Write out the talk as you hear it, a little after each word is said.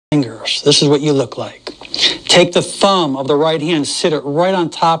fingers. This is what you look like. Take the thumb of the right hand, sit it right on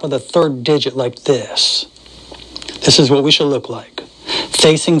top of the third digit like this. This is what we should look like.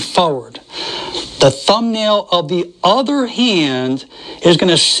 Facing forward. The thumbnail of the other hand is going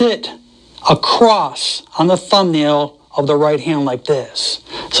to sit across on the thumbnail of the right hand like this.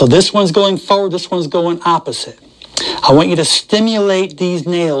 So this one's going forward, this one's going opposite. I want you to stimulate these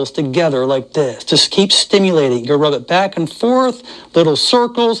nails together like this. Just keep stimulating. You'll rub it back and forth, little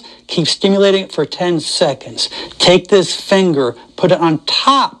circles. Keep stimulating it for 10 seconds. Take this finger, put it on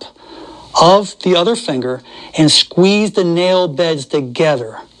top of the other finger, and squeeze the nail beds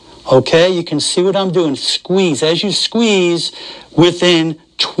together. Okay, you can see what I'm doing. Squeeze. As you squeeze, within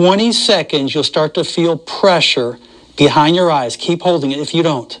 20 seconds, you'll start to feel pressure behind your eyes. Keep holding it if you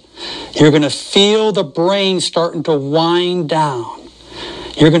don't. You're going to feel the brain starting to wind down.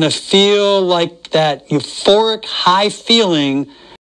 You're going to feel like that euphoric high feeling